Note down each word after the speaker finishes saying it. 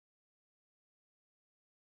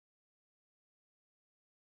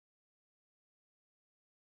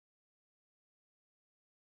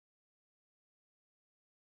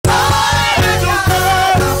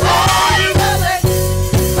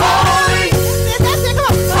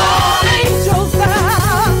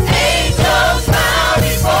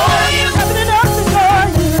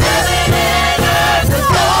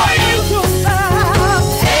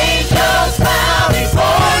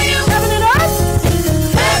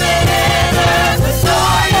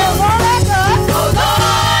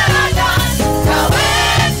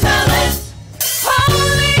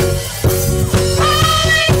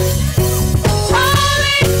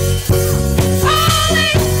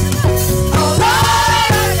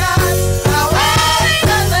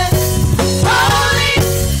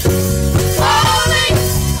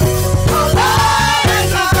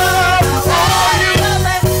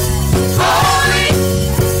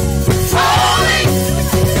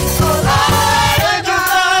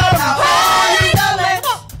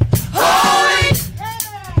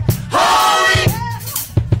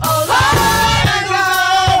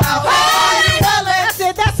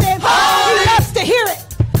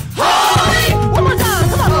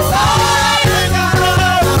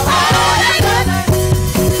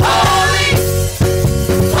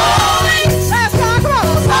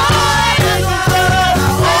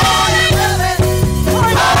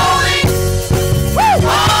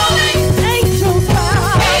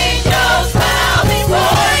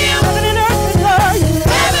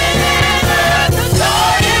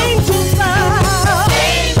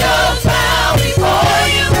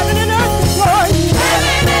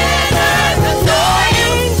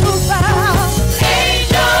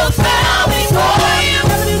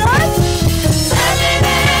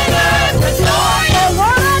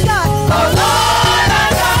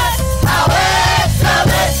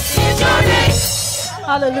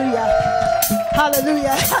Hallelujah.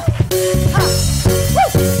 Hallelujah.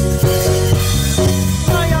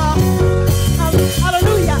 Come on, y'all.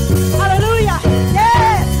 Hallelujah. Hallelujah.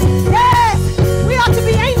 Yes. Yes. We ought to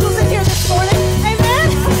be angels in here this morning.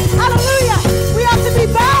 Amen. Hallelujah. We ought to be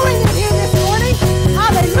bowing in here this morning.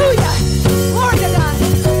 Hallelujah. Glory to God.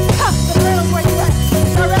 Sopranos, where you at?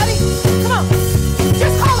 Y'all ready? Come on.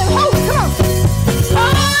 Just call it holy. Come on.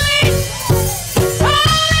 Holy. Holy.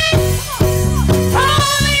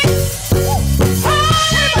 Holy.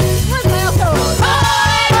 Holy. Where's my alto? Oh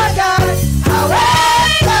my God. How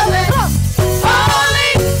excellent. Come on. Holy.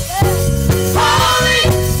 Holy.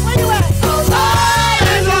 Where you at? Oh Lord.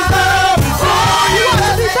 You ought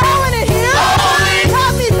to be bowing in here. You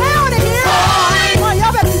ought to be bowing in here. Come on,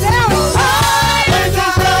 y'all better be bowing.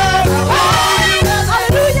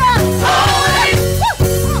 Hallelujah.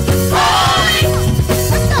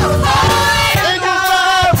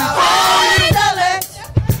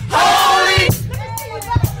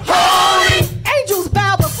 Angels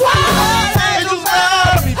bow before you.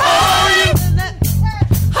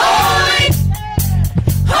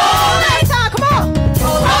 Last time, come on.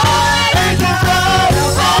 Angels bow.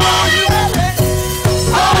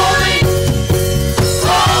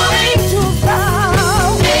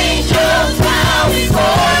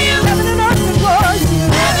 Heaven and earth adore you.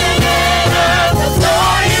 Angels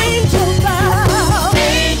bow.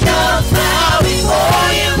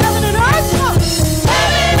 Heaven and earth, come on.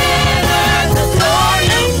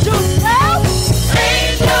 Angels bow.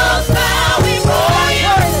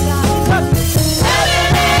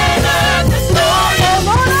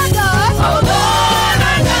 Glory to God. Oh Lord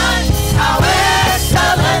our God. How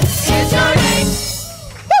excellent is your name.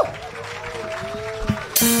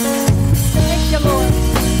 Thank you, Lord.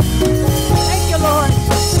 Thank you, Lord.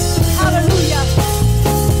 Hallelujah.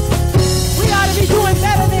 We ought to be doing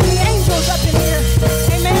better than the angels up in here.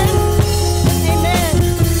 Amen. Amen.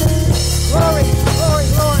 Glory, glory,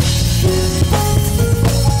 glory.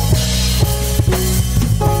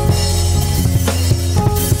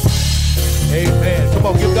 Amen. Come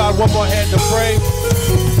on, give God one more hand to pray.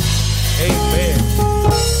 Amen.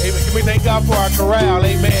 Amen. Can we thank God for our chorale?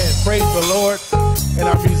 Amen. Praise the Lord. And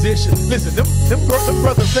our musicians. Listen, them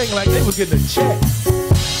brothers sing like they was getting a check.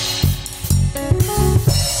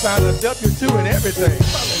 Signed a W-2 and everything.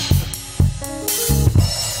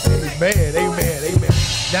 Amen. Amen. Amen.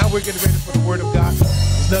 Now we're getting ready for the word of God.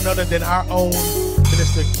 It's none other than our own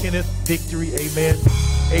Minister Kenneth Victory. Amen.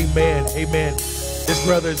 Amen. Amen. This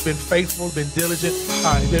brother has been faithful, been diligent.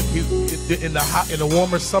 In the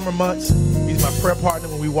warmer summer months, he's my prayer partner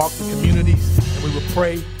when we walk the communities and we would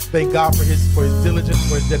pray. Thank God for his diligence,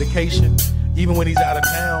 for his dedication. Even when he's out of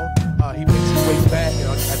town, he makes his way back. And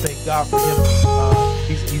I thank God for him.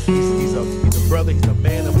 He's a brother. He's a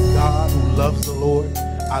man of God who loves the Lord.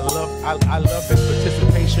 I love his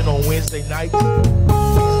participation on Wednesday nights.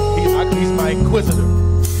 He's my inquisitor.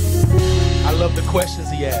 I love the questions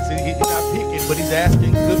he asks. He's not picking, but he's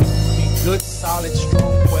asking good, solid,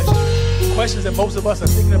 strong questions. Questions that most of us are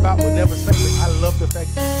thinking about would never say. But I love the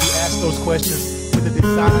fact that he asks those questions with the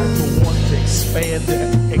desire to want to expand the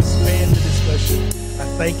discussion. I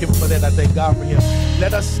thank him for that. I thank God for him.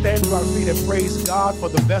 Let us stand to our feet and praise God for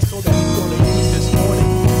the vessel that he's going to use this morning.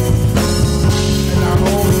 And our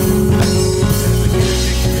own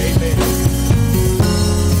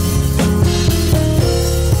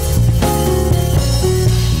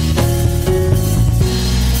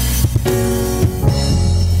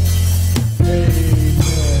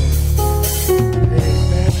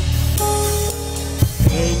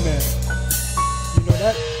Amen.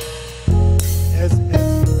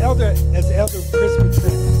 As Elder Crispin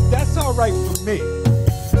said, that's all right for me.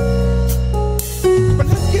 But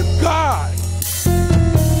let's give God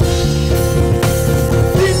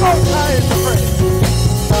the most highest praise.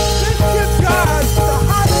 Let's give God the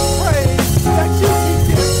highest praise that you can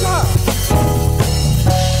give God.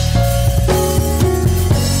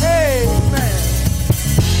 Amen.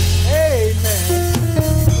 Amen.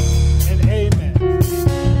 And amen.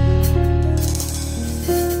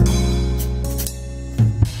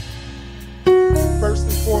 First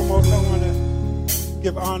and foremost, I want to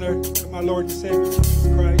give honor to my Lord and Savior, Jesus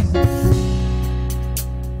Christ.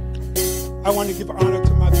 I want to give honor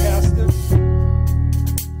to my pastor,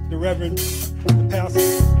 the Reverend, the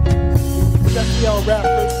Pastor, Jesse L.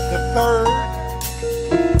 Radford III.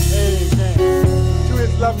 Amen. To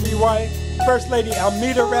his lovely wife, First Lady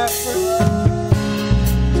Almeda Radford.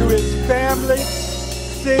 To his family,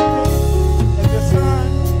 Sidney and the son.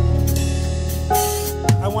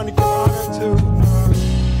 I want to give honor to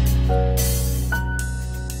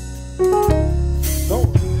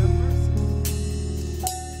Lord, have mercy.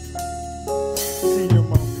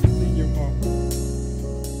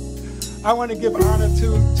 I want to give honor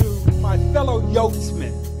to my fellow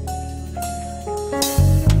yokesmen.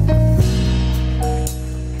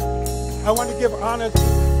 I want to give honor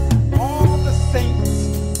to all the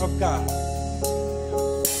saints of God.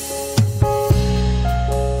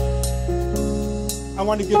 I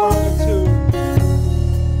want to give honor to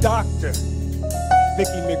Dr.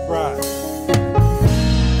 Vicki McBride.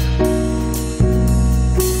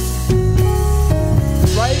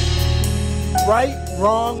 Right,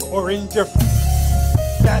 wrong, or indifferent,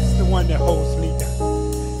 that's the one that holds me down.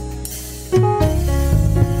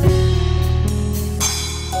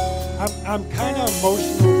 I'm kind of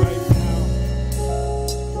emotional right now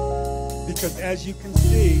because, as you can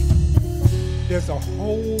see, there's a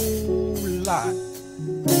whole lot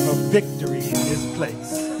of victory in this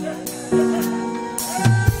place.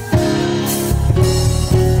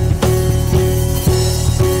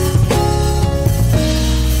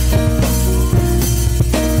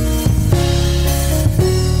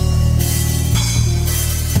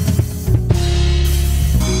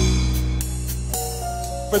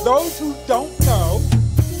 For those who don't know,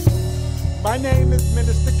 my name is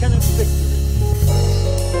Minister Kenneth Victory.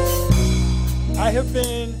 I have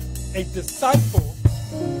been a disciple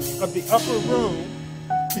of the upper room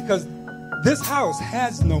because this house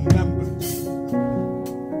has no members.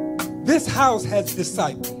 This house has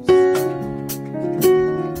disciples.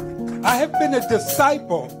 I have been a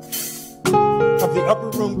disciple of the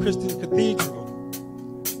Upper Room Christian Cathedral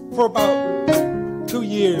for about 2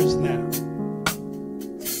 years now.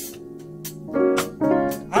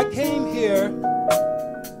 I came here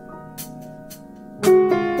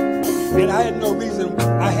and I had no reason,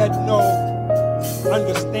 I had no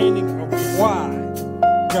understanding of why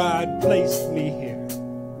God placed me here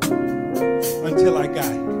until I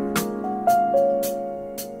got here.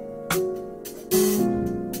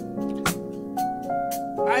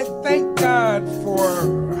 I thank God for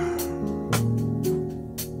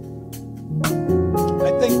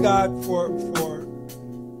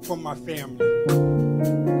my family.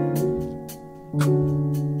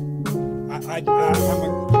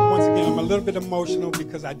 Once again, I'm a little bit emotional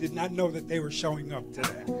because I did not know that they were showing up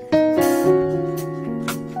today.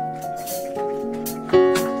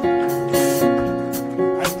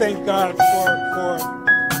 I thank God for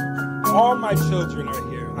all my children are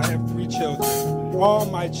here. I have 3 children. All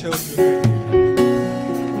my children are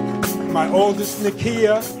here. My oldest,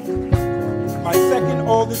 Nakia, my second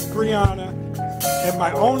oldest, Brianna, and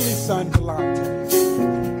my only son, Delante.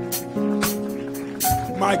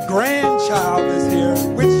 My grandchild is here,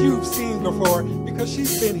 which you've seen before because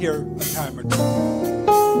she's been here a time or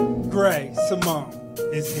two. Gray Simone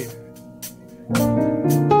is here.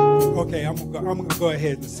 Okay, I'm gonna go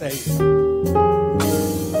ahead and say it.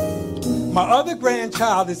 My other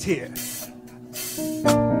grandchild is here.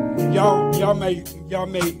 Y'all may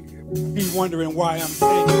be wondering why I'm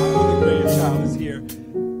saying my other grandchild is here.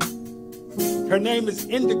 Her name is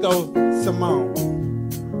Indigo Simone.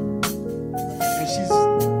 And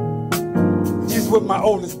she's with my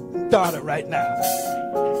oldest daughter right now.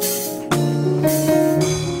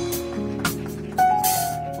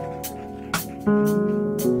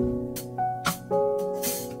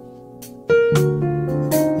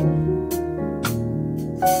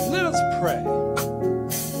 Let us pray.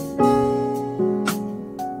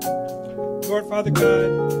 Lord Father God,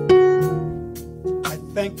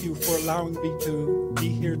 thank you for allowing me to be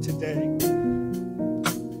here today.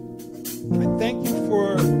 I thank you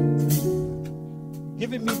for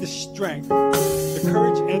giving me the strength, the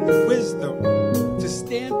courage, and the wisdom to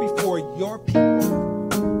stand before your people,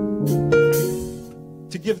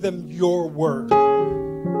 to give them your word.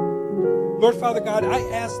 Lord Father God, I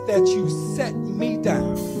ask that you set me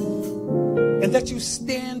down and that you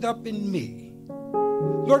stand up in me.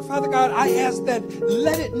 Lord Father God, I ask that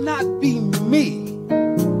let it not be me,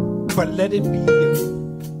 but let it be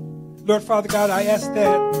you. Lord Father God, I ask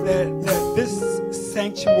that this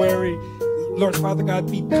sanctuary, Lord Father God,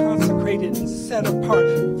 be consecrated and set apart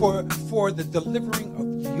for the delivering of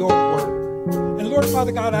your word. And Lord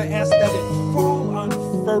Father God, I ask that it fall on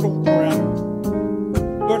fertile ground.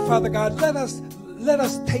 Lord Father God, let us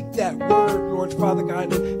take that word, Lord Father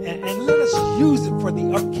God, and let us use it for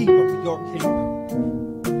the upkeep of your kingdom.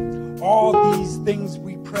 All these things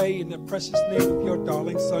we pray in the precious name of your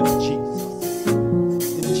darling Son, Jesus.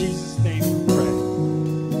 In Jesus' name we pray.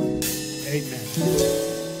 Amen.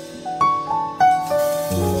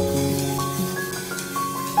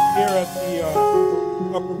 Here at the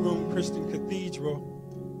Upper Room Christian Cathedral,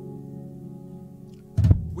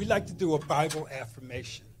 we like to do a Bible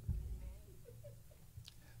affirmation.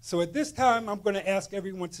 So at this time, I'm going to ask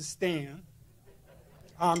everyone to stand.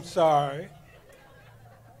 I'm sorry.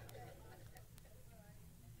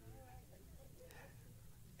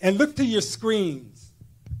 And look to your screens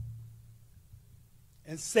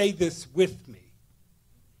and say this with me.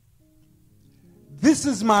 This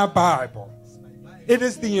is my Bible. It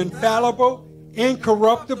is the infallible,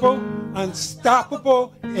 incorruptible,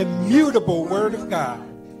 unstoppable, immutable Word of God.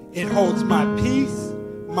 It holds my peace,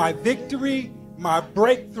 my victory, my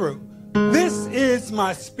breakthrough. This is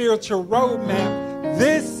my spiritual roadmap.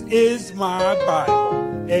 This is my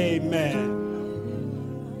Bible. Amen.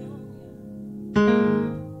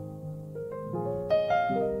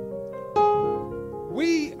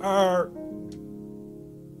 We are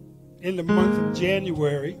in the month of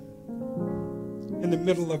January in the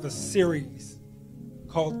middle of a series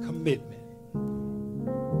called Commitment.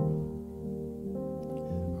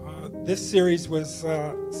 This series was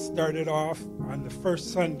started off on the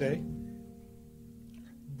first Sunday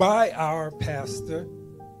by our pastor,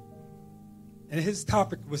 and his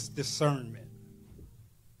topic was discernment.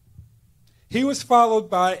 He was followed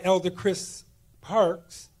by Elder Chris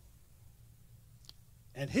Parks,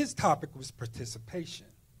 and his topic was participation.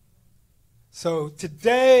 So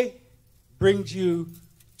today brings you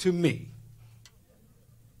to me.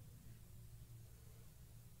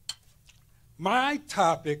 My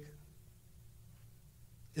topic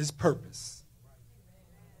is purpose.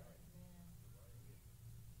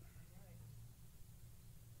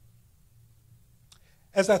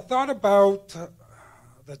 As I thought about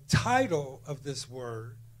the title of this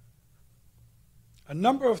word, a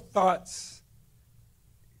number of thoughts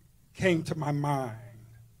came to my mind.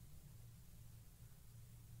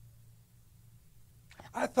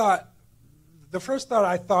 The first thought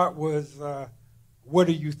I thought was, what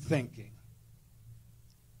are you thinking?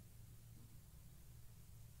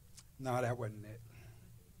 No, that wasn't it.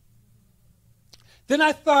 Then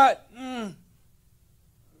I thought,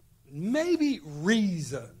 maybe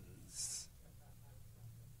reasons.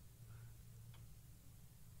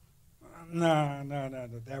 No,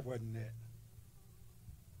 that wasn't it.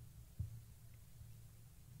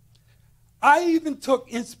 I even took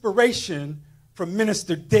inspiration from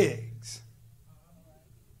Minister Diggs.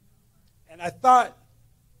 And I thought,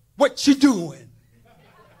 what you doing?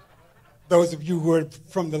 Those of you who are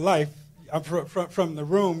from the life, from the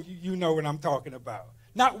room, you know what I'm talking about.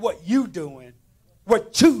 Not what you doing,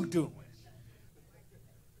 what you doing.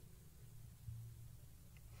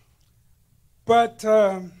 But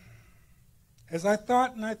as I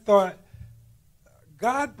thought,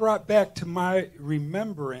 God brought back to my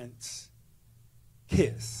remembrance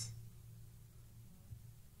KISS.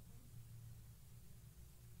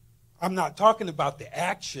 I'm not talking about the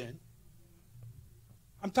action.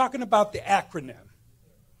 I'm talking about the acronym.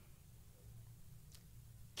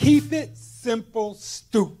 Keep it simple,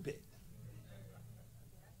 stupid.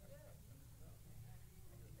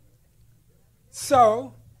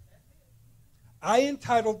 So, I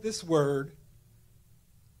entitled this word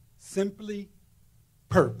simply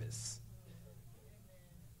purpose.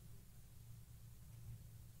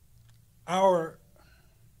 Our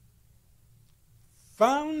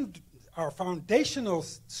foundational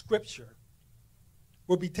scripture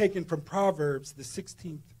will be taken from Proverbs, the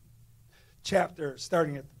 16th chapter,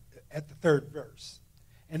 starting at the 3rd verse.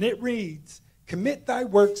 And it reads, "Commit thy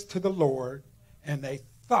works to the Lord, and thy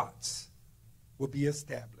thoughts will be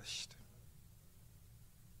established."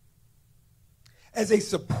 As a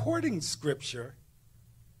supporting scripture,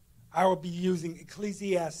 I will be using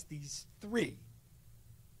Ecclesiastes 3,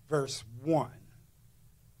 verse 1.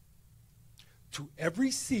 To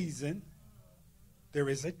every season, there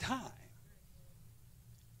is a time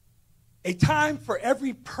for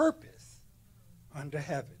every purpose under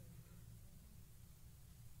heaven.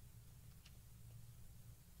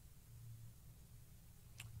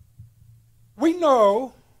 We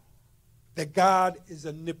know that God is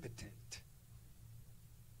omnipotent.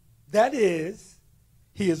 That is,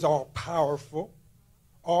 he is all-powerful,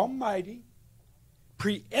 almighty,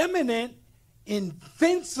 preeminent,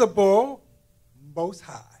 invincible, most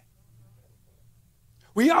high.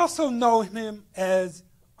 We also know him as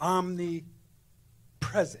omnipresent.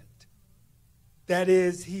 That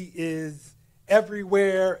is, he is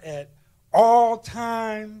everywhere at all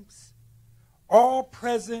times, all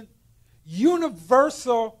present,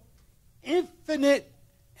 universal, infinite,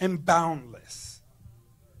 and boundless.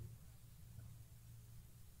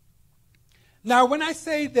 Now, when I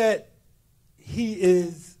say that he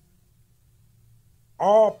is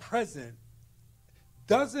all present,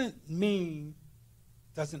 doesn't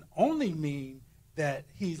only mean that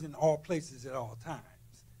he's in all places at all times.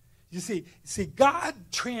 You see, God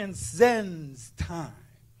transcends time.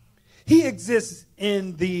 He exists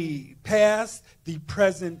in the past, the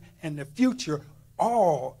present, and the future,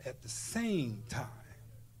 all at the same time.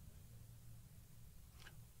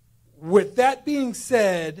 With that being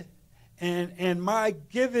said, and my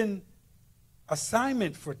given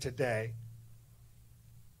assignment for today,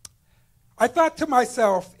 I thought to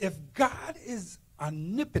myself, if God is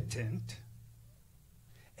omnipotent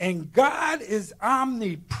and God is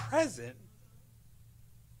omnipresent,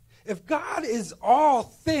 if God is all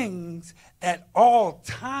things at all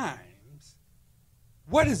times,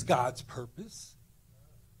 what is God's purpose?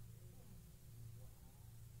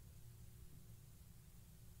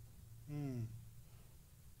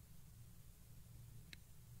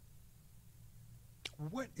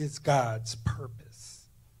 What is God's purpose?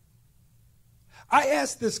 I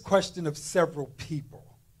asked this question of several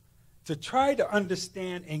people to try to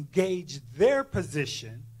understand and gauge their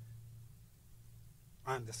position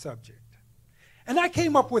on the subject. And I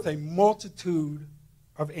came up with a multitude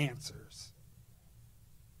of answers.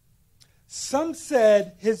 Some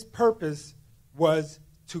said his purpose was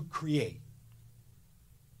to create.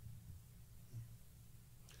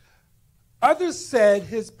 Others said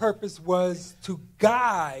his purpose was to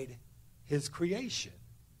guide his creation.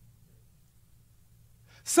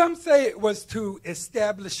 Some say it was to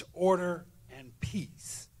establish order and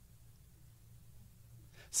peace.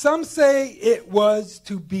 Some say it was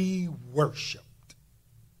to be worshiped.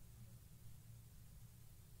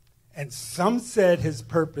 And some said his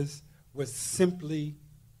purpose was simply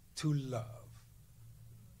to love.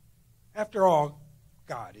 After all,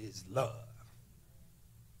 God is love.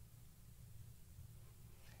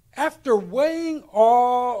 After weighing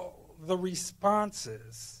all the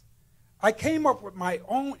responses, I came up with my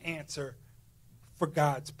own answer for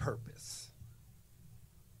God's purpose.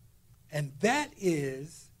 And that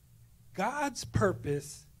is, God's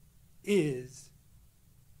purpose is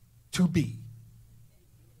to be.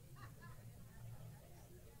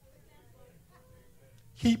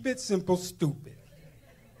 Keep it simple, stupid.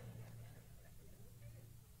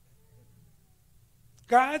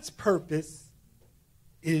 God's purpose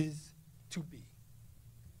is to be.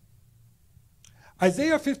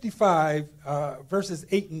 Isaiah 55, verses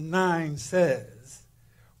 8 and 9 says,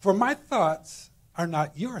 "For my thoughts are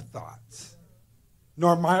not your thoughts,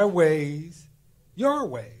 nor my ways your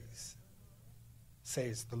ways,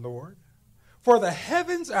 says the Lord. For the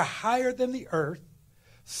heavens are higher than the earth,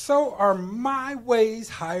 so are my ways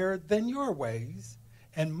higher than your ways,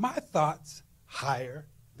 and my thoughts higher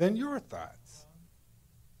than your thoughts."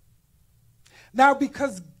 Now,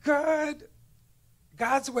 because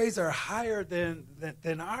God's ways are higher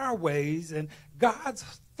than our ways, and God's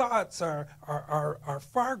thoughts are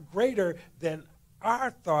far greater than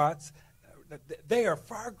our thoughts, they are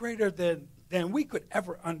far greater than we could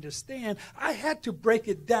ever understand, I had to break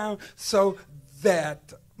it down so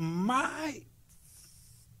that my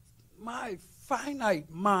finite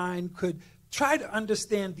mind could try to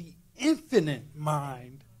understand the infinite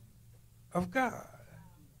mind of God.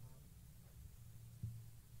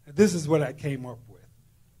 This is what I came up with.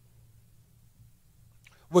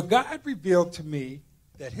 Well, God revealed to me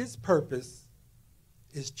that his purpose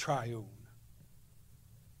is triune,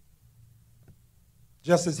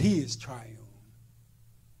 just as he is triune.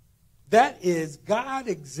 That is, God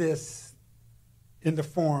exists in the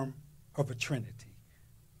form of a Trinity: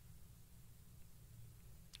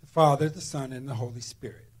 the Father, the Son, and the Holy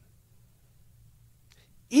Spirit.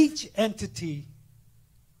 Each entity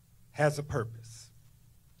has a purpose.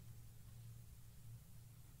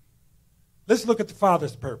 Let's look at the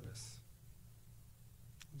Father's purpose.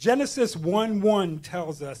 Genesis 1:1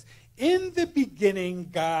 tells us, "In the beginning,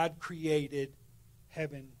 God created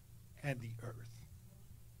heaven and the earth."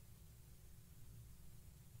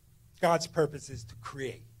 God's purpose is to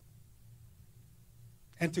create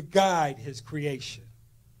and to guide his creation.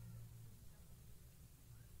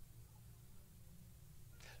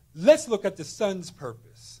 Let's look at the Son's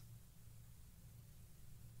purpose.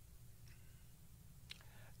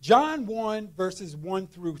 John 1, verses 1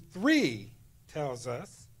 through 3 tells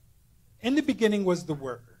us, "In the beginning was the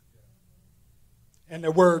Word, and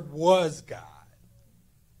the Word was God.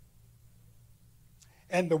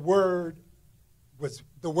 And the Word was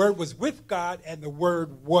with God, and the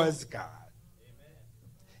Word was God." Amen.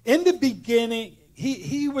 In the beginning,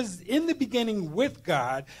 he was in the beginning with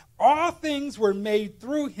God. All things were made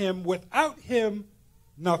through him. Without him,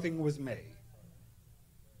 nothing was made.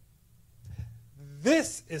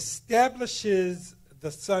 This establishes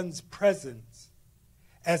the Son's presence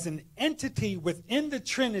as an entity within the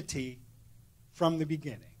Trinity from the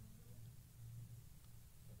beginning.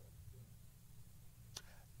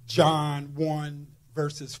 John 1,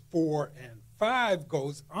 verses 4 and 5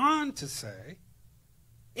 goes on to say,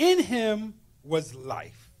 in him was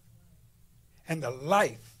life, and the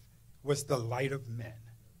life was the light of men.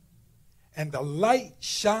 And the light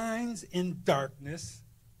shines in darkness,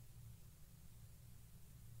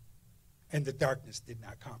 and the darkness did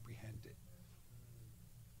not comprehend it.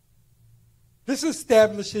 This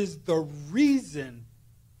establishes the reason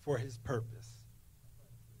for his purpose.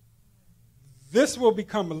 This will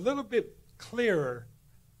become a little bit clearer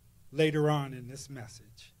later on in this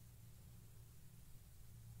message.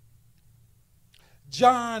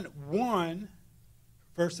 John 1,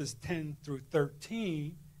 verses 10 through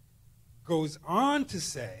 13, goes on to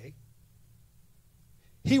say,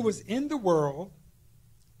 he was in the world,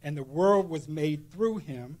 and the world was made through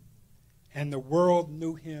him, and the world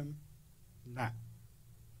knew him not.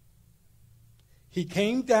 He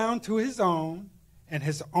came down to his own, and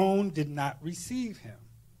his own did not receive him.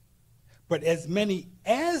 But as many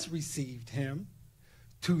as received him,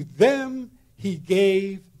 to them he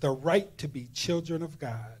gave the right to be children of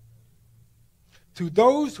God. To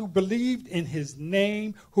those who believed in his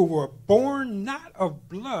name, who were born not of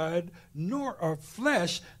blood, nor of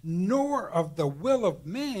flesh, nor of the will of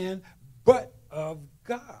man, but of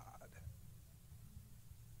God.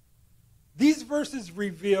 These verses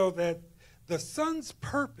reveal that the Son's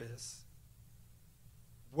purpose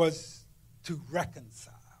was to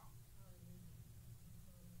reconcile.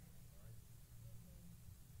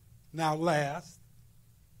 Now last,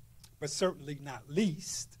 but certainly not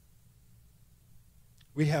least,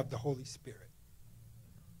 we have the Holy Spirit.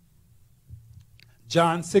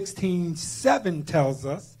 John 16:7 tells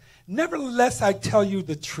us, nevertheless I tell you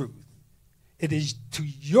the truth. It is to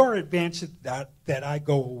your advantage that I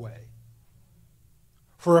go away.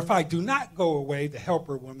 For if I do not go away, the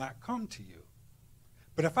Helper will not come to you.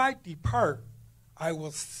 But if I depart, I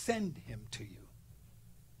will send him to you.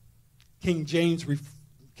 King James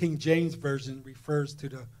Version refers to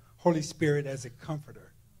the Holy Spirit as a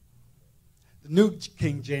comforter. The New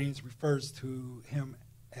King James refers to him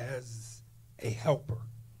as a helper.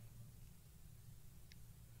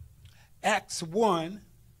 Acts 1,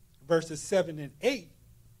 verses 7 and 8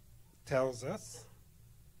 tells us,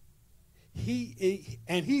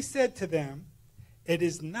 he said to them, it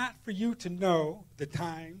is not for you to know the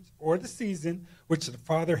times or the season which the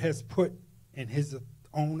Father has put in his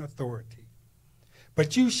own authority.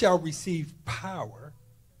 But you shall receive power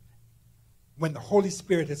when the Holy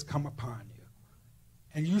Spirit has come upon you.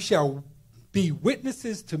 And you shall be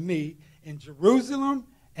witnesses to me in Jerusalem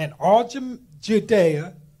and all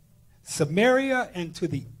Judea, Samaria, and to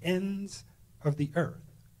the ends of the earth.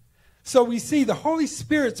 So we see the Holy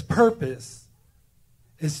Spirit's purpose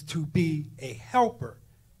is to be a helper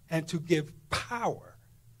and to give power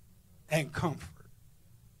and comfort.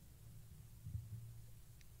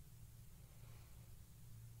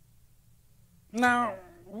 Now,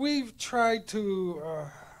 we've tried to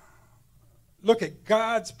look at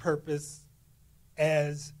God's purpose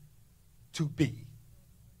as to be.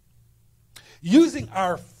 Using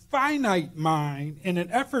our finite mind in an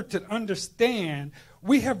effort to understand,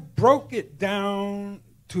 we have broke it down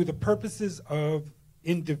to the purposes of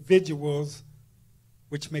individuals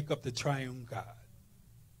which make up the triune God.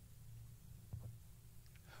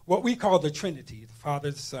 What we call the Trinity, the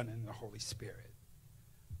Father, the Son, and the Holy Spirit.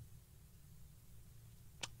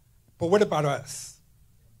 But what about us?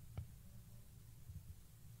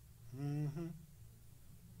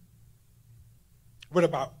 What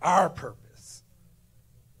about our purpose?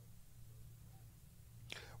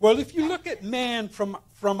 Well, if you look at man from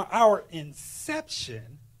our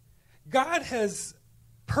inception, God has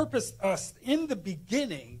purposed us in the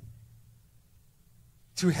beginning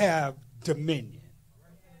to have dominion.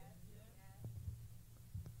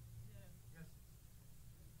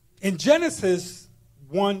 In Genesis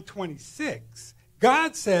 1:26,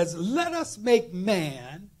 God says, let us make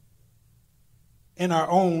man in our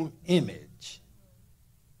own image,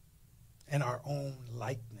 in our own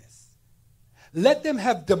likeness. Let them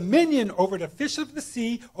have dominion over the fish of the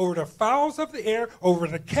sea, over the fowls of the air, over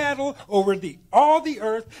the cattle, over all the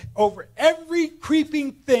earth, over every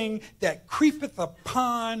creeping thing that creepeth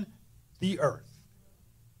upon the earth.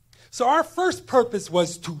 So our first purpose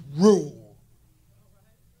was to rule.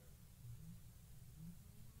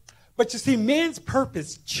 But you see, man's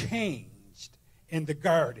purpose changed in the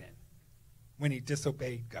garden when he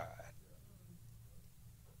disobeyed God.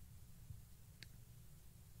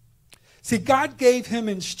 See, God gave him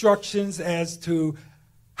instructions as to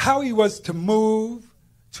how he was to move,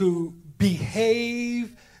 to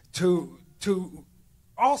behave, to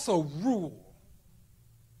also rule.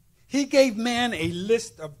 He gave man a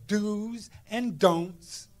list of do's and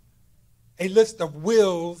don'ts, a list of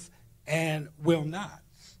wills and will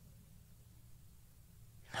nots.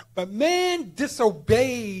 But man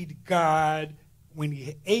disobeyed God when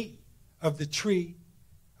he ate of the tree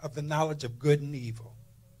of the knowledge of good and evil.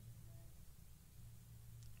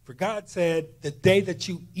 For God said, the day that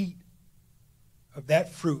you eat of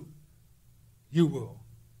that fruit, you will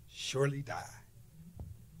surely die.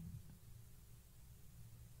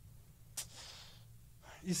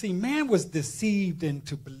 You see, man was deceived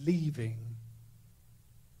into believing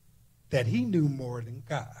that he knew more than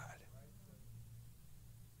God.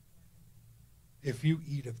 If you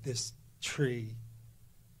eat of this tree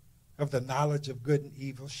of the knowledge of good and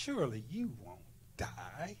evil, surely you won't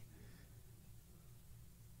die.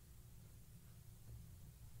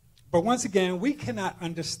 But once again, we cannot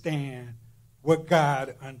understand what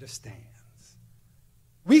God understands.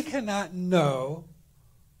 We cannot know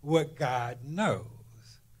what God knows.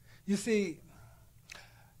 You see,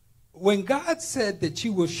 when God said that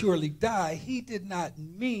you will surely die, he did not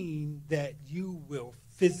mean that you will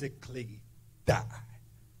physically die.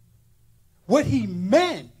 What he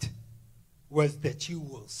meant was that you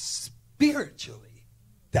will spiritually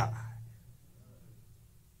die.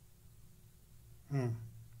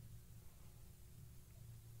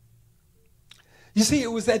 You see,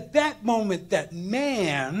 it was at that moment that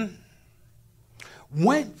man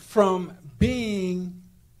went from being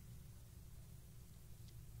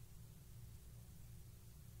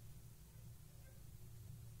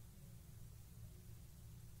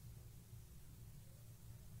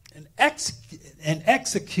an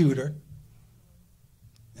executor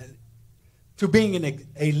to being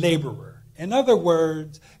a laborer. In other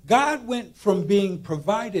words, God went from being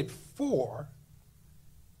provided for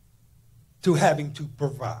to having to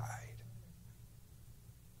provide.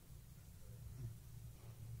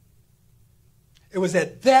 It was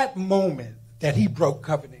at that moment that he broke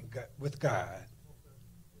covenant with God.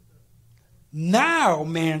 Now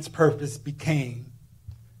man's purpose became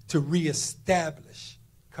to reestablish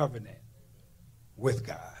covenant with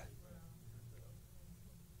God.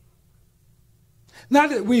 Now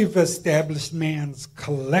that we've established man's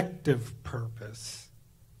collective purpose,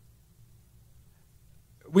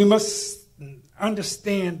 we must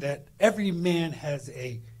understand that every man has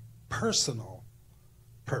a personal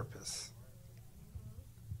purpose.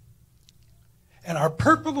 And our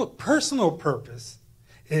personal purpose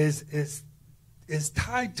is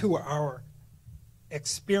tied to our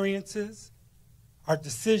experiences, our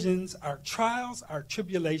decisions, our trials, our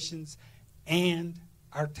tribulations, and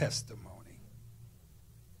our testimony.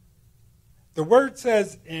 The word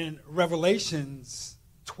says in Revelations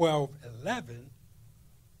 12:11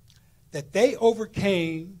 that they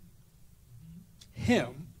overcame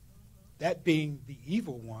him, that being the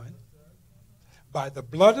evil one, by the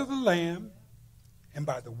blood of the Lamb and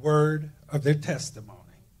by the word of their testimony.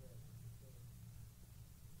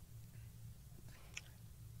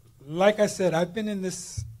 Like I said, I've been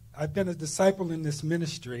a disciple in this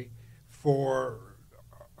ministry for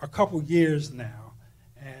a couple years now.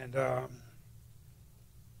 And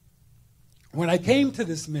when I came to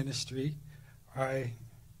this ministry, I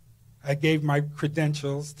gave my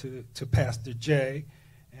credentials to Pastor Jay.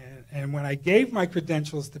 And when I gave my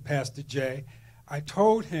credentials to Pastor Jay, I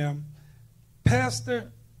told him,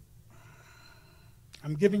 Pastor,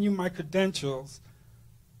 I'm giving you my credentials,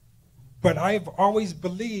 but I've always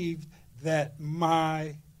believed that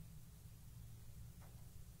my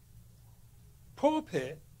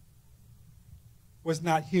pulpit was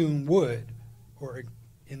not hewn wood, or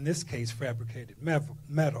in this case, fabricated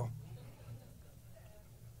metal.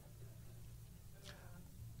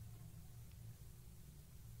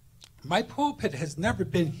 My pulpit has never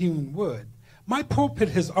been hewn wood. My pulpit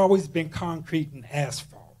has always been concrete and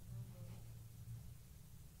asphalt.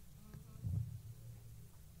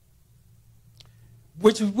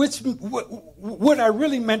 What I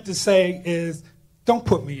really meant to say is, don't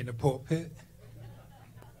put me in the pulpit.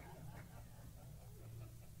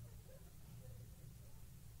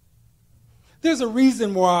 There's a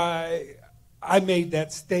reason why I made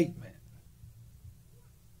that statement.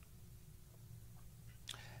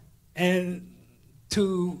 And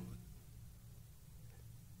to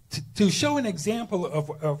show an example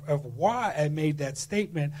of why I made that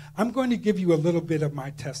statement, I'm going to give you a little bit of my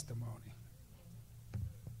testimony.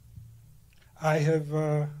 I have,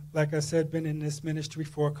 like I said, been in this ministry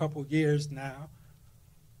for a couple years now.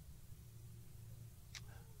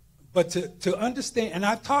 But to understand, and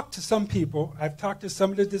I've talked to some people, I've talked to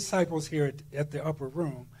some of the disciples here at the upper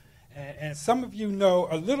room, and some of you know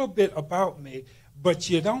a little bit about me, but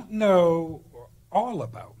you don't know all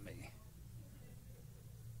about me.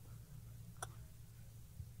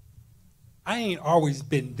 I ain't always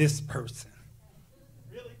been this person.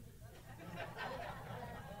 Really?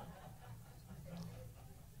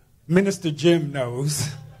 Minister Jim knows.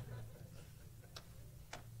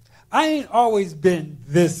 I ain't always been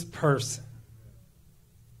this person.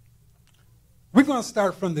 We're going to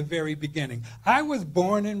start from the very beginning. I was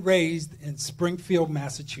born and raised in Springfield,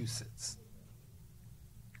 Massachusetts,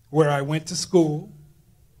 where I went to school,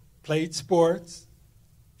 played sports,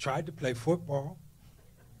 tried to play football,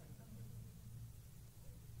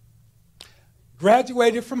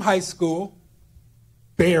 graduated from high school,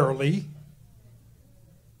 barely.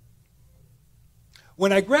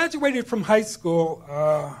 When I graduated from high school,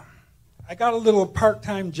 I got a little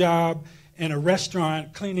part-time job in a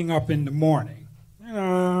restaurant cleaning up in the morning.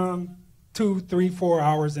 2, 3, 4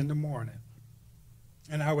 hours in the morning.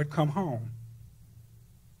 And I would come home.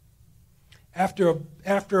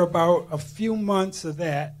 After about a few months of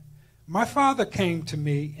that, my father came to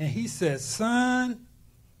me and he said, "Son,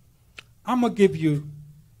 I'm going to give you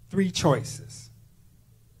 3 choices."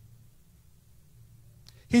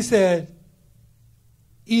 He said,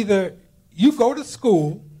 either you go to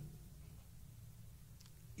school,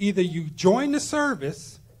 either you join the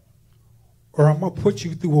service, or I'm going to put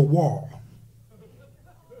you through a wall.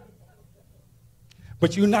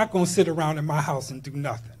 But you're not going to sit around in my house and do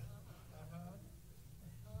nothing.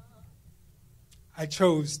 I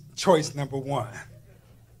chose choice number 1.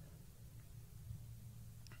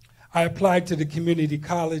 I applied to the community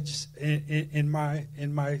college in my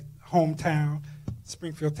hometown,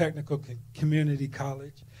 Springfield Technical Community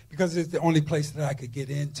College, because it's the only place that I could get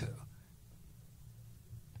into.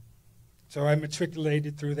 So I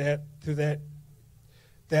matriculated through that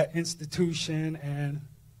institution, and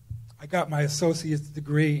I got my associate's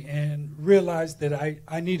degree and realized that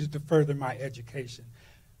I needed to further my education.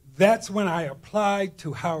 That's when I applied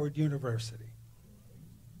to Howard University.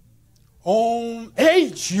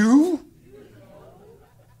 HU.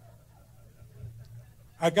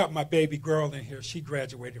 I got my baby girl in here. She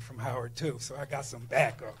graduated from Howard too, so I got some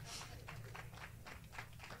backup.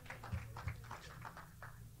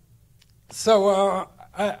 So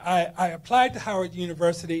I applied to Howard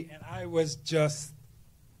University, and I was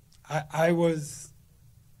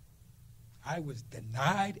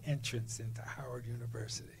denied entrance into Howard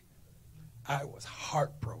University. I was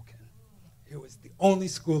heartbroken. It was the only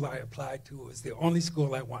school I applied to. It was the only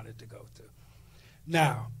school I wanted to go to.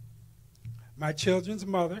 Now, my children's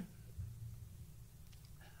mother,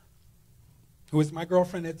 who was my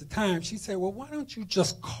girlfriend at the time, she said, "Well, why don't you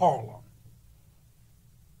just call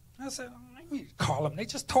them?" I said, "I need to call them. They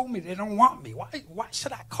just told me they don't want me. Why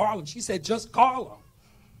should I call them?" She said, "Just call them."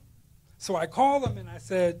 So I called them and I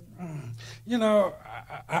said,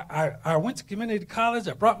 I went to community college.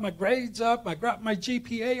 I brought my grades up. I brought my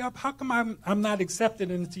GPA up. How come I'm not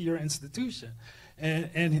accepted into your institution?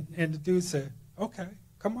 And the dude said, "Okay,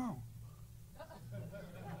 come on."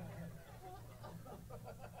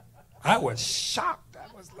 I was shocked. I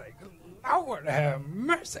was like, "Lord have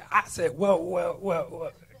mercy." I said,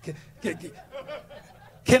 well,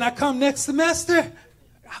 can I come next semester?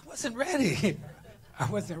 I wasn't ready.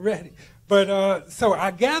 But so I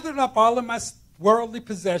gathered up all of my worldly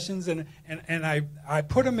possessions and I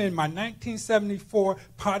put them in my 1974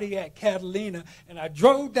 Pontiac Catalina, and I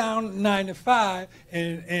drove down 95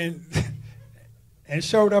 and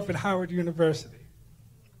showed up at Howard University.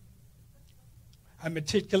 I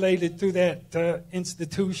matriculated through that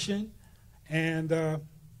institution and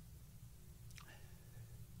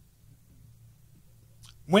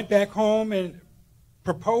went back home and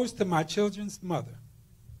proposed to my children's mother.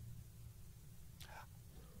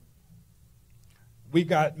 We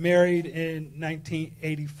got married in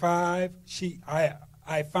 1985.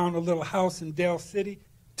 I found a little house in Dale City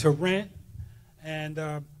to rent, and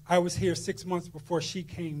I was here 6 months before she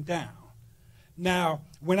came down. Now,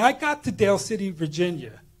 when I got to Dale City,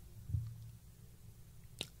 Virginia,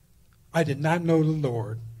 I did not know the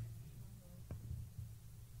Lord,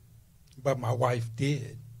 but my wife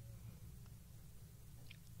did.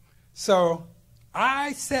 So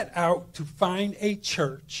I set out to find a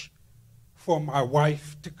church for my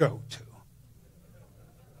wife to go to.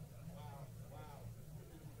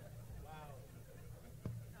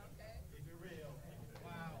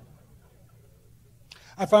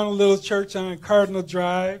 I found a little church on Cardinal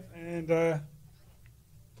Drive, and I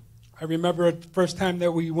remember the first time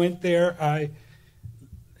that we went there,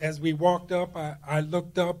 as we walked up, I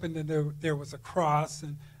looked up, and then there was a cross,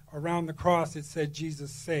 and around the cross it said,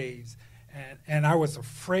 "Jesus saves," and I was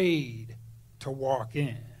afraid to walk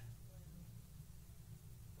in.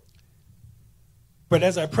 But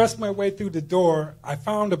as I pressed my way through the door, I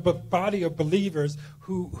found a body of believers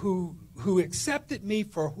who who accepted me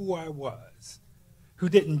for who I was, who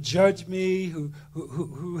didn't judge me,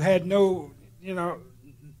 who had no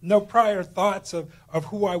prior thoughts of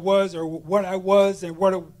who I was or what I was and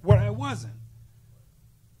what I wasn't.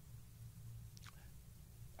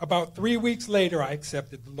 About 3 weeks later, I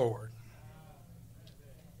accepted the Lord.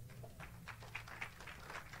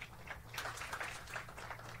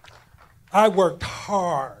 I worked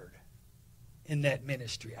hard in that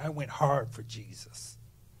ministry. I went hard for Jesus.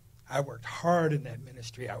 I worked hard in that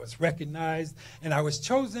ministry. I was recognized, and I was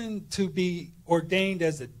chosen to be ordained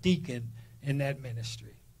as a deacon in that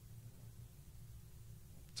ministry.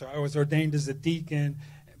 So I was ordained as a deacon,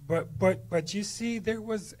 but you see, there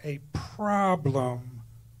was a problem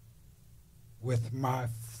with my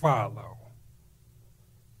follow.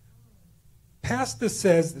 Pastor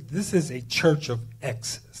says that this is a church of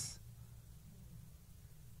X's.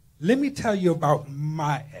 Let me tell you about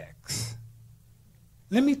my ex.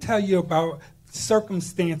 Let me tell you about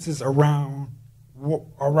circumstances around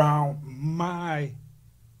my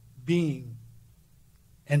being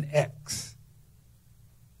an ex.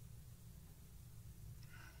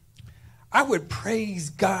 I would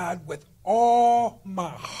praise God with all my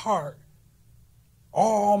heart,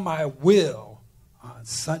 all my will on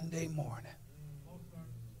Sunday morning.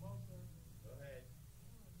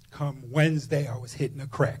 Come Wednesday, I was hitting a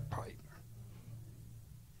crack pipe.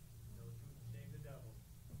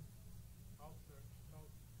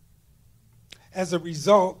 As a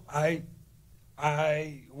result, I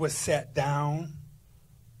was sat down,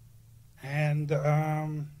 and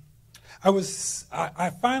I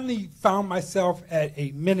finally found myself at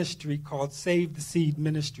a ministry called Save the Seed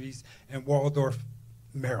Ministries in Waldorf,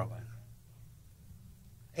 Maryland.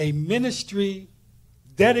 A ministry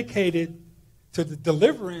dedicated to the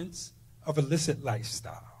deliverance of illicit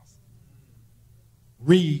lifestyles.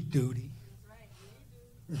 Read duty.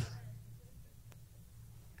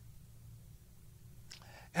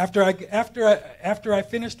 After I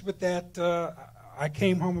finished with that, I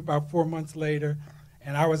came home about 4 months later,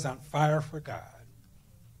 and I was on fire for God.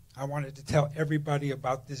 I wanted to tell everybody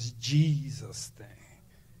about this Jesus thing.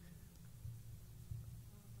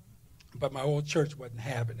 But my old church wasn't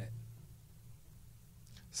having it.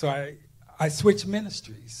 So I switched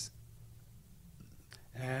ministries.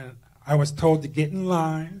 And I was told to get in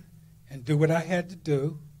line and do what I had to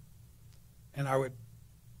do, and I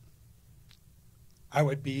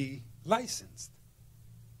would be licensed.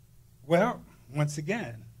 Well, once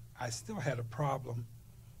again, I still had a problem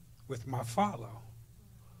with my follow.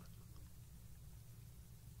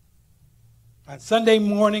 On Sunday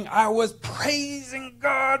morning, I was praising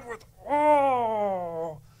God with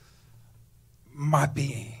all my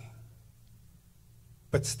being.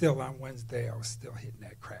 But still, on Wednesday, I was still hitting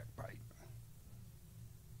that crack pipe.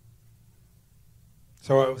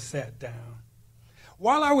 So I was sat down.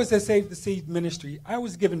 While I was at Save the Seed Ministry, I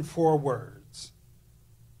was given 4 words.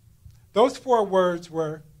 Those 4 words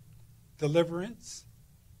were deliverance,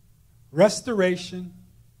 deliverance,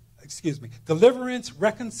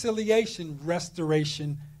 reconciliation,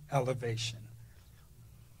 restoration, elevation.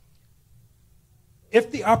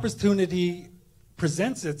 If the opportunity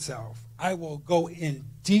presents itself, I will go in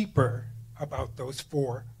deeper about those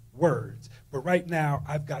 4 words. But right now,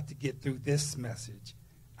 I've got to get through this message.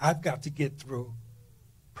 I've got to get through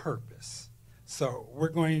purpose. So we're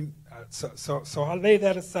going. So I'll lay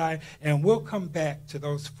that aside, and we'll come back to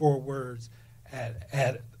those 4 words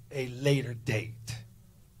at a later date.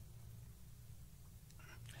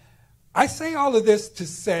 I say all of this to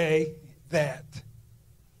say that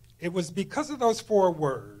it was because of those 4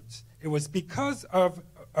 words. It was because of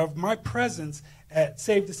my presence at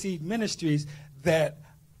Save the Seed Ministries that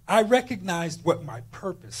I recognized what my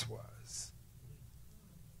purpose was.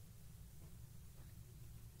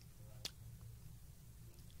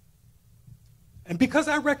 And because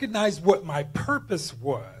I recognized what my purpose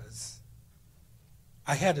was,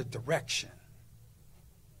 I had a direction.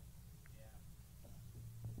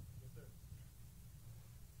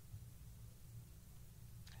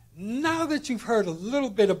 Now that you've heard a little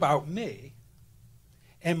bit about me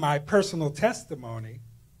and my personal testimony,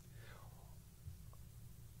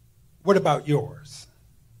 what about yours?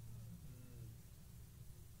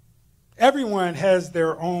 Everyone has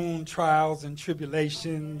their own trials and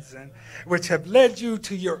tribulations, which have led you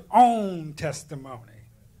to your own testimony.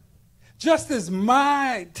 Just as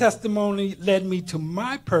my testimony led me to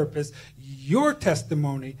my purpose, your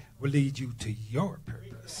testimony will lead you to your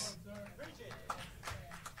purpose.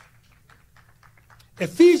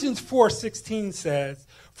 Ephesians 4:16 says,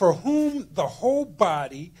 "For whom the whole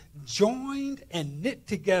body, joined and knit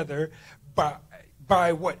together by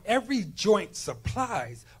by what every joint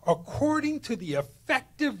supplies, according to the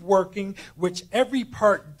effective working which every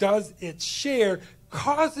part does its share,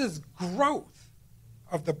 causes growth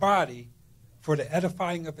of the body for the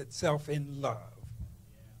edifying of itself in love.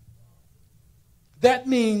 That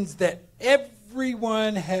means that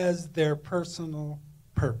everyone has their personal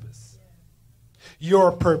purpose.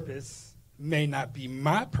 Your purpose may not be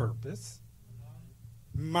my purpose.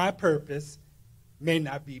 My purpose may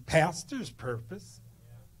not be pastor's purpose.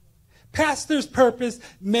 Pastor's purpose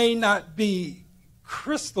may not be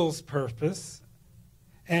Crystal's purpose.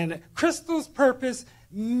 And Crystal's purpose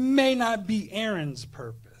may not be Aaron's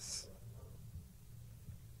purpose.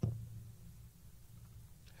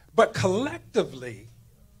 But collectively,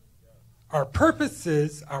 our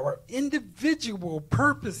purposes, our individual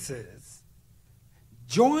purposes,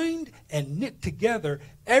 joined and knit together,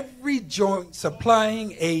 every joint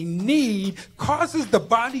supplying a need, causes the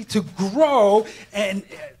body to grow and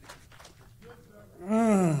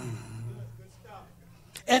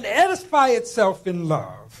edify itself in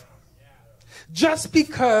love. Just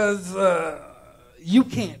because you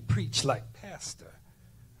can't preach like Pastor,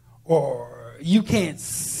 or you can't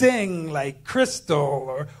sing like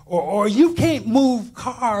Crystal, or you can't move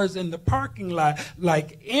cars in the parking lot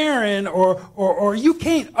like Aaron, or you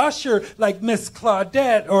can't usher like Miss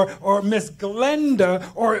Claudette or Miss Glenda,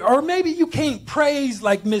 or maybe you can't praise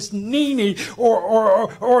like Miss Nene,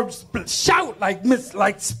 or shout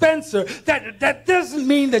like Spencer. That doesn't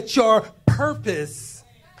mean that your purpose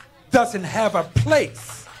doesn't have a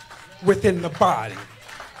place within the body.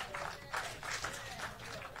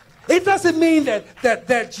 It doesn't mean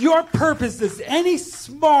that your purpose is any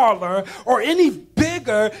smaller or any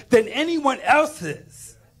bigger than anyone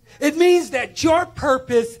else's. It means that your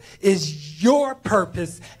purpose is your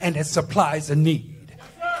purpose and it supplies a need.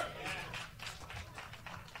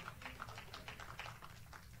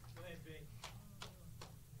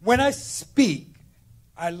 When I speak,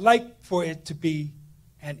 I like for it to be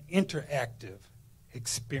an interactive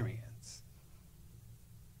experience.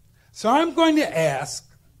 So I'm going to ask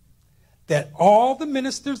that all the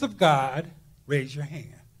ministers of God raise your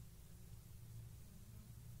hand.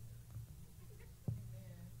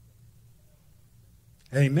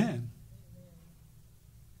 Amen.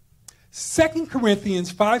 2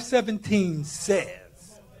 Corinthians 5:17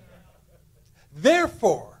 says,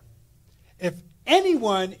 therefore, if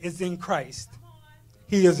anyone is in Christ,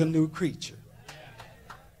 he is a new creature.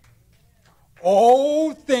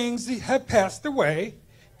 Old things have passed away.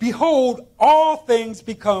 Behold, all things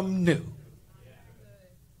become new.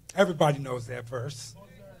 Everybody knows that verse.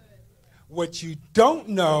 What you don't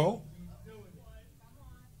know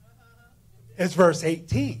is verse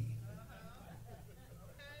 18.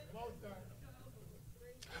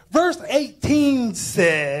 Verse 18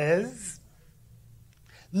 says,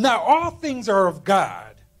 now all things are of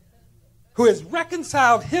God, who has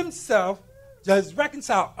reconciled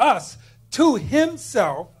us to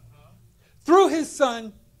himself through his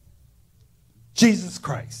Son, Jesus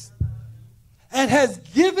Christ, and has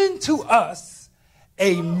given to us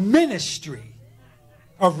a ministry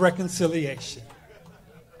of reconciliation.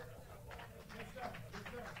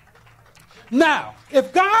 Now,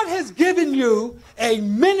 if God has given you a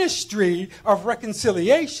ministry of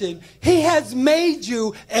reconciliation, he has made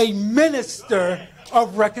you a minister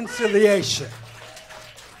of reconciliation.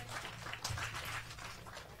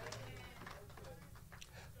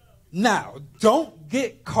 Now, don't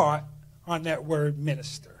get caught on that word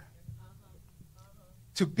minister.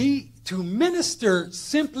 To minister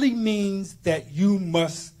simply means that you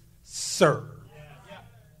must serve.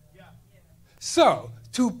 So,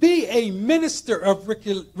 to be a minister of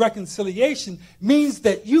reconciliation means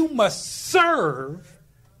that you must serve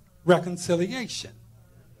reconciliation.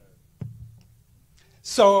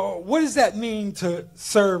 So, what does that mean to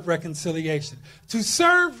serve reconciliation? To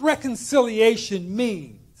serve reconciliation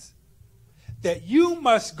means that you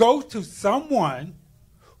must go to someone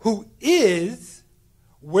who is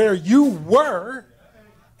where you were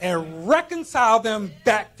and reconcile them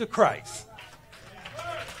back to Christ.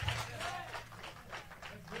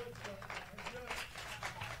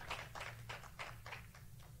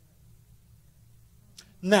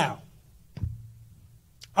 Now,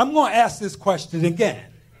 I'm going to ask this question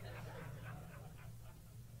again.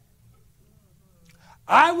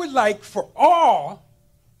 I would like for all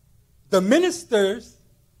the ministers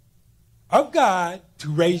of God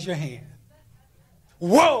to raise your hand.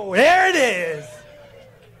 Whoa, there it is.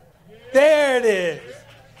 There it is.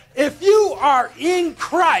 If you are in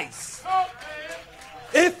Christ,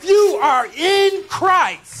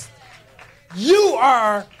 you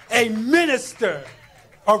are a minister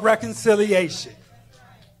of reconciliation.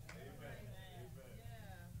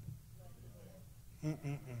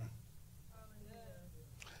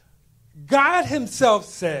 God himself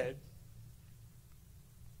said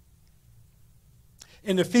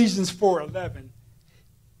in Ephesians 4:11,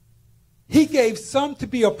 he gave some to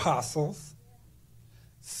be apostles,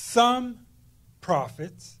 some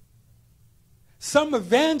prophets, some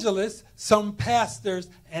evangelists, some pastors,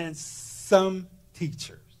 and some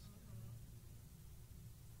teachers.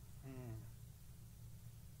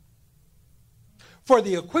 For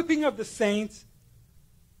the equipping of the saints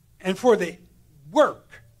and for the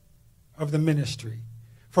work of the ministry,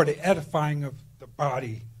 for the edifying of the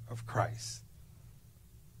body of Christ.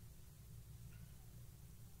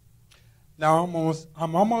 Now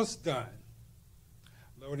I'm almost done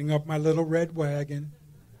loading up my little red wagon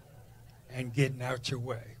and getting out your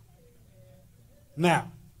way.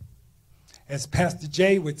 Now, as Pastor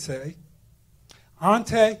Jay would say,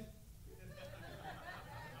 Auntie,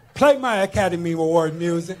 play my Academy Award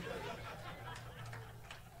music.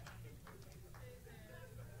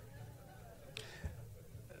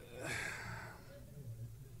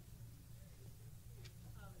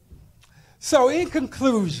 So in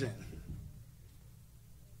conclusion,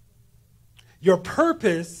 your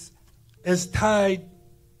purpose is tied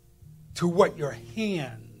to what your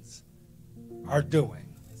hands are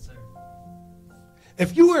doing. Yes, sir.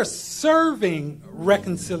 If you are serving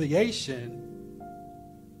reconciliation,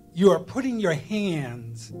 you are putting your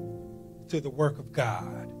hands to the work of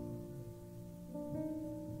God.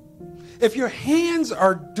 If your hands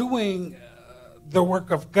are doing the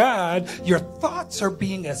work of God, your thoughts are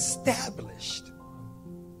being established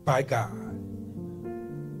by God.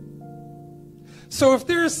 So if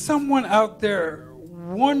there's someone out there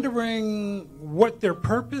wondering what their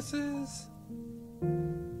purpose is,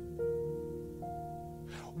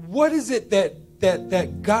 what is it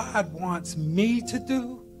that God wants me to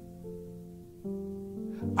do?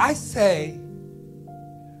 I say,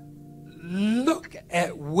 look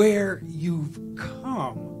at where you've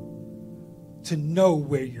come to know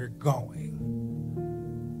where you're going.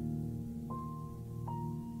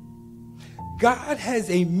 God has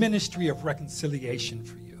a ministry of reconciliation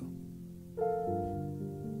for you.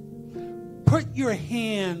 Put your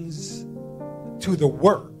hands to the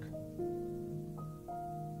work,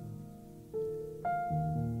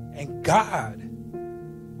 and God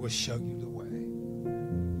will show you the way.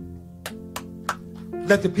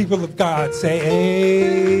 Let the people of God say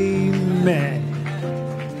amen.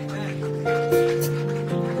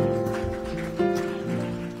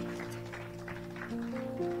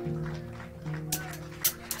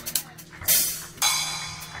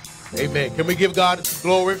 Amen. Can we give God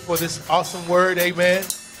glory for this awesome word? Amen.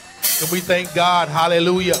 Can we thank God?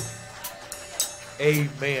 Hallelujah.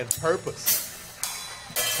 Amen. Purpose.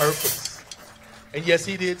 Purpose. And yes,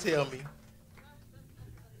 he did tell me.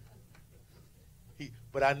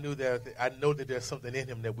 But I know that there's something in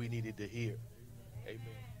him that we needed to hear. Amen.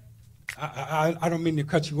 I don't mean to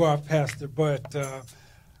cut you off, Pastor, but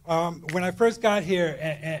when I first got here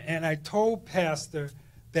and I told Pastor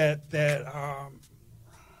that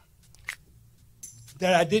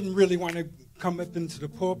I didn't really want to come up into the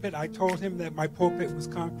pulpit, I told him that my pulpit was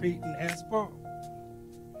concrete and asphalt.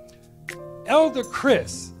 Elder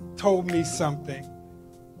Chris told me something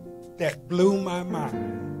that blew my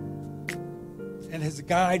mind and has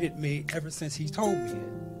guided me ever since he told me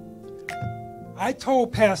it. I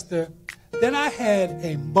told Pastor that I had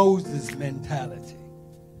a Moses mentality.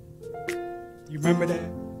 You remember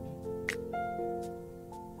that?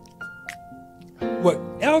 What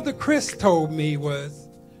Elder Chris told me was,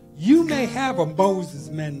 you may have a Moses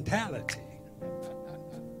mentality,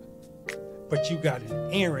 but you got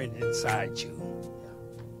an Aaron inside you.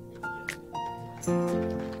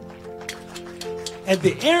 And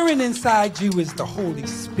the Aaron inside you is the Holy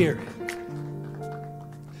Spirit.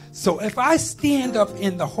 So if I stand up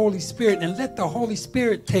in the Holy Spirit and let the Holy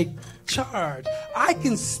Spirit take charge, I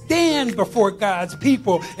can stand before God's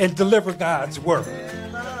people and deliver God's word.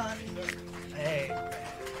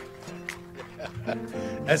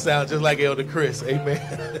 That sounds just like Elder Chris. Amen.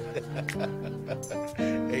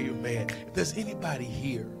 Amen. If there's anybody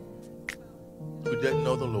here who doesn't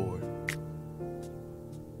know the Lord,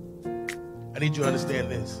 I need you to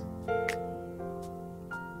understand this.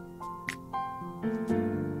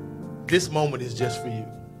 This moment is just for you.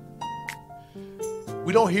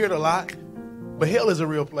 We don't hear it a lot, but hell is a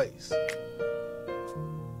real place.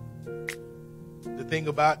 The thing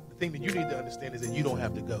that you need to understand is that you don't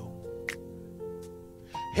have to go.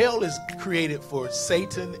 Hell is created for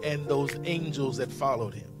Satan and those angels that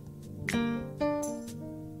followed him.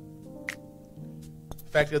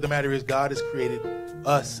 The fact of the matter is, God has created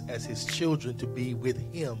us as his children to be with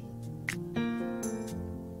him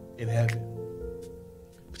in heaven.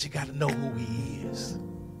 But you got to know who he is.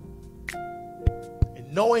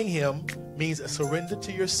 And knowing him means a surrender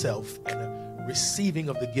to yourself and a receiving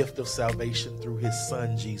of the gift of salvation through his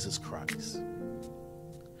son, Jesus Christ.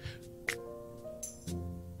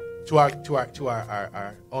 To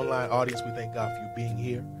our online audience, we thank God for you being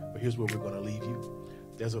here. But here's where we're going to leave you.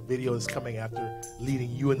 There's a video that's coming after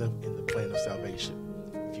leading you in the plan of salvation.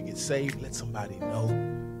 If you get saved, let somebody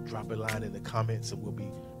know. Drop a line in the comments, and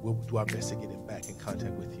we'll do our best to get back in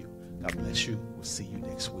contact with you. God bless you. We'll see you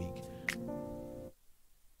next week.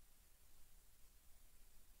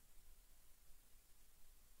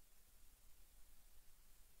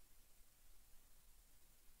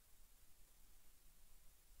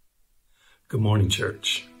 Good morning,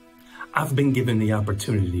 church. I've been given the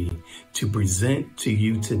opportunity to present to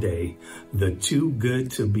you today the too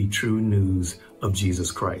good to be true news of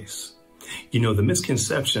Jesus Christ. You know, the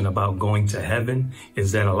misconception about going to heaven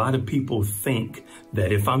is that a lot of people think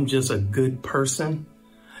that if I'm just a good person,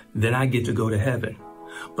 then I get to go to heaven.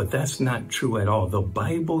 But that's not true at all. The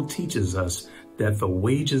Bible teaches us that the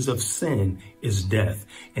wages of sin is death,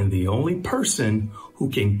 and the only person who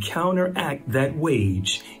can counteract that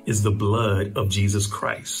wage is the blood of Jesus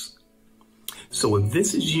Christ. So if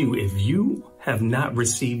this is you, if you have not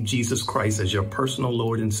received Jesus Christ as your personal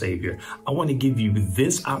Lord and Savior, I want to give you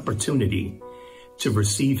this opportunity to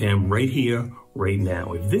receive him right here, right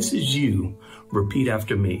now. If this is you, repeat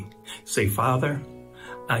after me. Say, Father,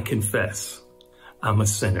 I confess I'm a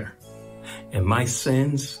sinner and my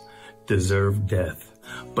sins deserve death.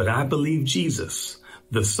 But I believe Jesus,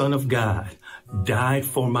 the Son of God, died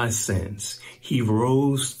for my sins. He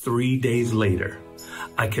rose 3 days later.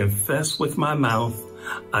 I confess with my mouth.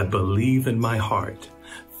 I believe in my heart.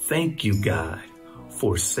 Thank you, God,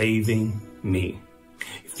 for saving me.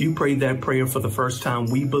 If you prayed that prayer for the first time,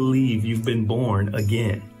 we believe you've been born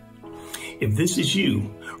again. If this is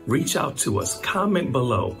you, reach out to us, comment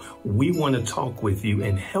below. We want to talk with you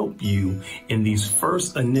and help you in these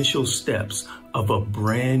first initial steps of a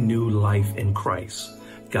brand new life in Christ.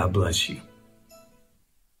 God bless you.